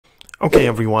Okay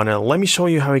everyone, let me show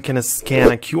you how you can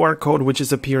scan a QR code which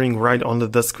is appearing right on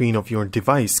the screen of your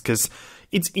device, because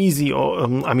it's easy.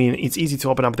 It's easy to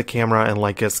open up the camera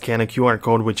and scan a QR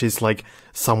code which is like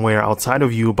somewhere outside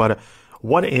of you. But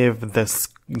what if the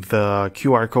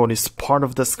QR code is part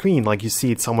of the screen, like you see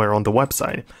it somewhere on the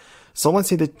website? So let's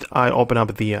say that I open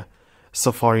up the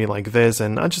Safari like this,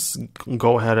 and I just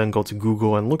go ahead and go to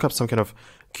Google and look up some kind of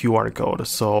QR code.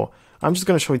 So I'm just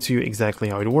going to show it to you exactly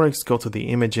how it works. Go to the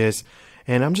images,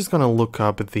 and I'm just going to look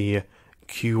up the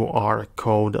QR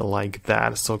code like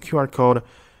that. So QR code,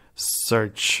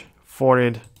 search for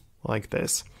it like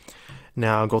this.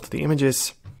 Now go to the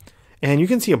images, and you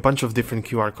can see a bunch of different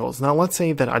QR codes. Now let's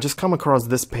say that I just come across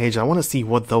this page. I want to see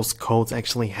what those codes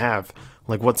actually have,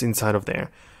 like what's inside of there.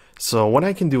 So what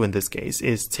I can do in this case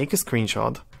is take a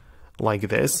screenshot like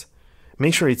this,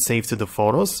 make sure it's saved to the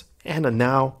photos, and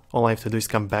now all I have to do is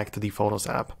come back to the Photos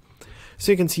app.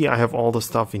 So you can see I have all the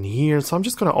stuff in here. So I'm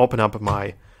just going to open up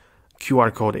my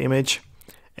QR code image,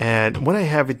 and when I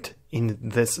have it in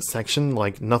this section,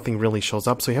 like nothing really shows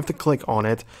up, so you have to click on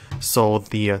it so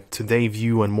the today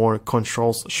view and more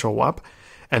controls show up.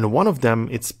 And one of them,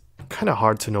 it's kind of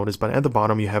hard to notice, but at the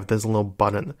bottom you have this little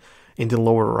button in the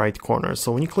lower right corner.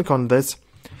 So when you click on this,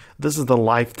 this is the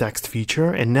live text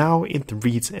feature, and now it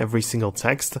reads every single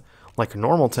text like a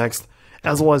normal text,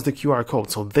 as well as the QR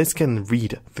code. So this can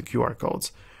read the QR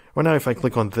codes. Right now, if I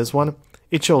click on this one,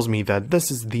 it shows me that this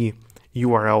is the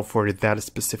URL for that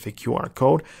specific QR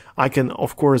code. I can,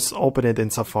 of course, open it in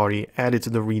Safari, add it to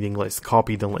the reading list,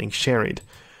 copy the link, share it.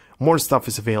 More stuff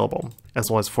is available, as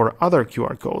well as for other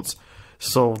QR codes.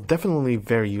 So definitely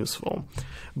very useful.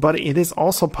 But it is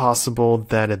also possible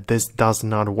that this does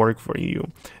not work for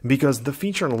you, because the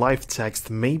feature live text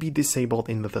may be disabled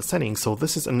in the settings. So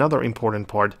this is another important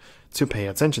part to pay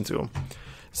attention to.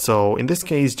 So in this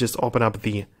case, just open up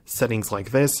the settings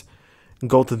like this,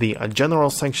 go to the general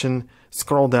section,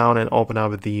 scroll down and open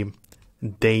up the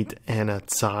date and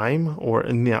time, or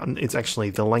yeah, it's actually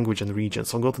the language and region.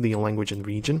 So go to the language and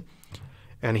region,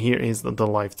 and here is the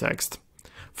live text.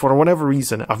 For whatever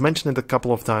reason, I've mentioned it a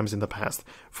couple of times in the past,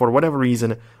 for whatever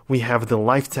reason, we have the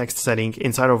live text setting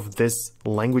inside of this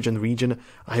language and region.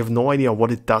 I have no idea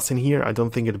what it does in here. I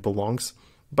don't think it belongs,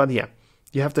 but yeah,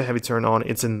 you have to have it turned on.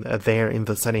 It's in there in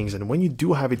the settings, and when you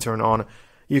do have it turned on,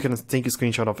 you can take a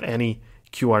screenshot of any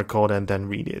QR code and then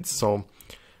read it. So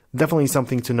definitely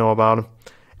something to know about.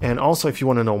 And also, if you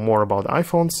want to know more about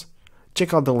iPhones,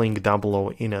 check out the link down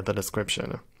below in the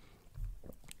description.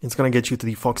 It's going to get you to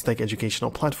the Foxtecc educational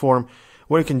platform,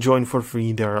 where you can join for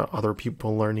free. There are other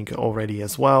people learning already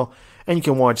as well. And you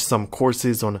can watch some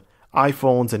courses on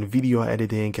iPhones and video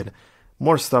editing, and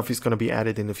more stuff is going to be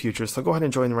added in the future. So go ahead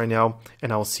and join right now,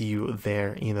 and I'll see you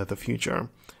there in the future.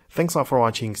 Thanks a lot for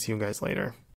watching. See you guys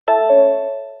later.